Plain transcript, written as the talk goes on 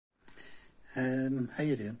How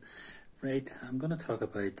you doing? Right, I'm going to talk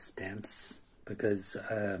about stents because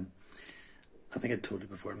I think I told you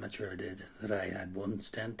before, I'm not sure I did, that I had one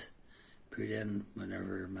stent put in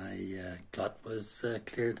whenever my clot was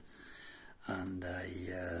cleared, and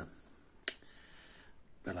I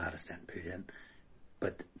had a stent put in.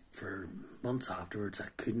 But for months afterwards, I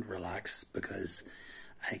couldn't relax because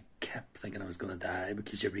I kept thinking I was going to die,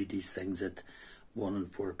 because you read these things that 1 in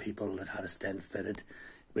 4 people that had a stent fitted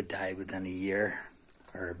would die within a year,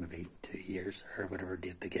 or maybe 2 years, or whatever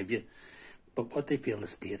date they give you. But what they feel the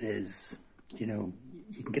state is, you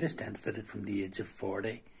can get a stent fitted from the age of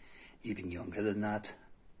 40, even younger than that.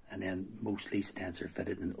 And then mostly stents are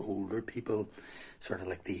fitted in older people, sort of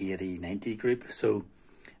like the 80, 90 group. So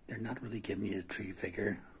they're not really giving you a true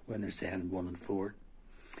figure when they're saying 1 in 4.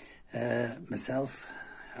 Myself,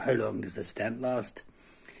 how long does a stent last?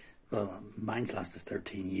 Well, mine's lasted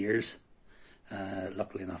 13 years.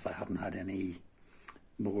 Luckily enough, I haven't had any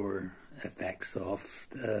more effects of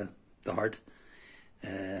the heart.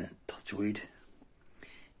 Touch wood.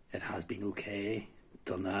 It has been okay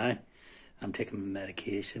till now. I'm taking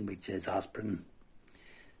medication, which is aspirin,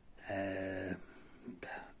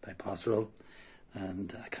 biposorol,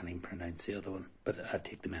 and I can't even pronounce the other one, but I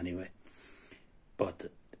take them anyway. But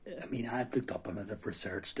I mean, I've looked up on it, I've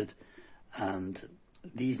researched it, and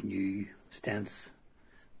these new stents,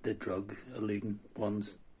 the drug-eluting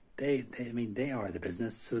ones, they are the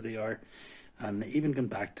business, so they are. And even going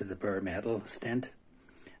back to the bare metal stent,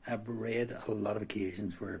 I've read a lot of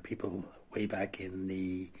occasions where people way back in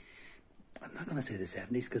the, I'm not going to say the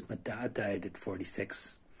 70s, because my dad died at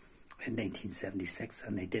 46 in 1976,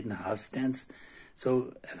 and they didn't have stents.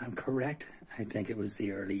 So if I'm correct, I think it was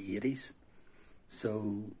the early 80s.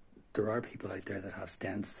 So there are people out there that have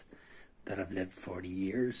stents that have lived 40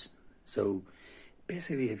 years. So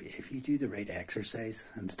basically, if you do the right exercise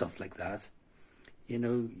and stuff like that,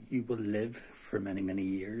 you will live for many, many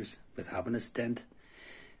years with having a stent.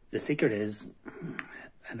 The secret is,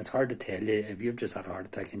 and it's hard to tell you, if you've just had a heart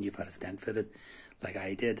attack and you've had a stent fitted, like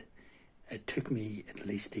I did, it took me at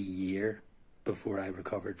least a year before I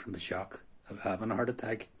recovered from the shock of having a heart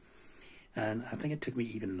attack. And I think it took me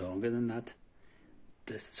even longer than that,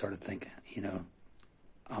 just to sort of think,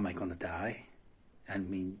 am I going to die? I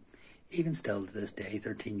mean, even still to this day,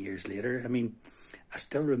 13 years later, I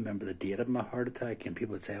still remember the date of my heart attack, and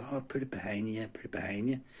people would say, oh, put it behind you, put it behind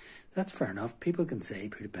you. That's fair enough. People can say,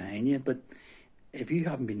 put it behind you, but if you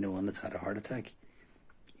haven't been the one that's had a heart attack,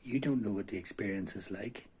 you don't know what the experience is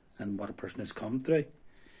like and what a person has come through.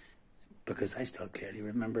 Because I still clearly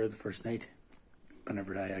remember the first night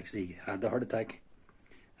whenever I actually had the heart attack,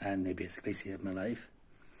 and they basically saved my life.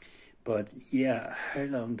 But yeah, how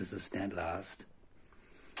long does a stent last?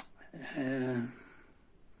 It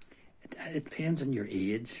depends on your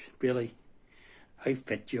age, really, how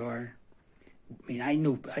fit you are. I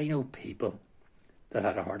know people that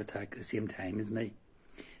had a heart attack at the same time as me.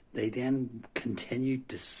 They then continued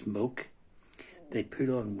to smoke. They put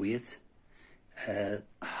on weight.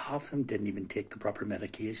 Half of them didn't even take the proper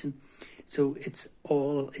medication. So it's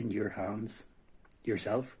all in your hands,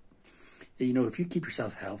 yourself. If you keep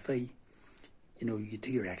yourself healthy, you do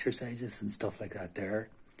your exercises and stuff like that there,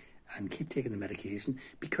 and keep taking the medication.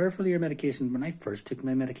 Be careful of your medication. When I first took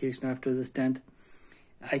my medication after the stent,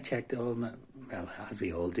 I checked all my, well, as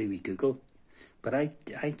we all do, we Google, but I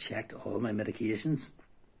checked all my medications,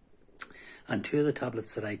 and 2 of the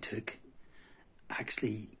tablets that I took,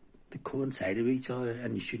 actually, they coincided with each other,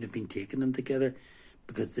 and you shouldn't have been taking them together,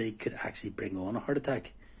 because they could actually bring on a heart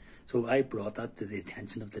attack. So I brought that to the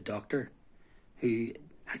attention of the doctor, who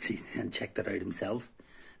actually then checked it out himself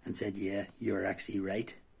and said, yeah, you're actually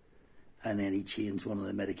right. And then he changed one of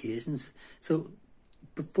the medications. So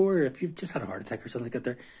if you've just had a heart attack or something like that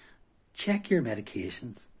there, check your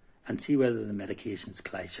medications and see whether the medications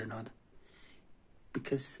clash or not.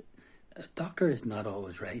 Because a doctor is not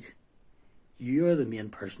always right. You're the main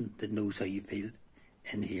person that knows how you feel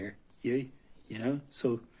in here.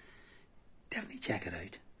 So definitely check it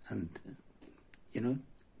out. And,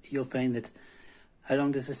 you'll find that, how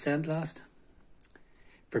long does a stent last?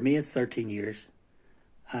 For me, it's 13 years.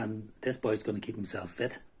 And this boy's going to keep himself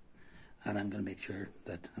fit. And I'm going to make sure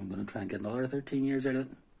that I'm going to try and get another 13 years out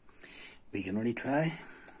of it. We can only try.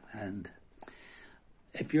 And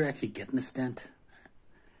if you're actually getting a stent,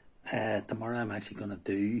 tomorrow I'm actually going to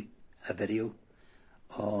do a video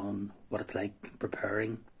on what it's like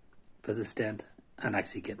preparing for the stent and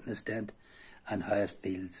actually getting the stent, and how it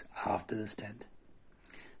feels after the stent.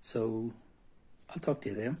 So I'll talk to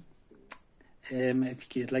you then.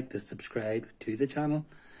 If you'd like to subscribe to the channel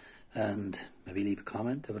and maybe leave a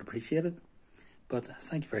comment, I would appreciate it. But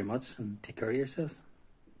thank you very much and take care of yourselves.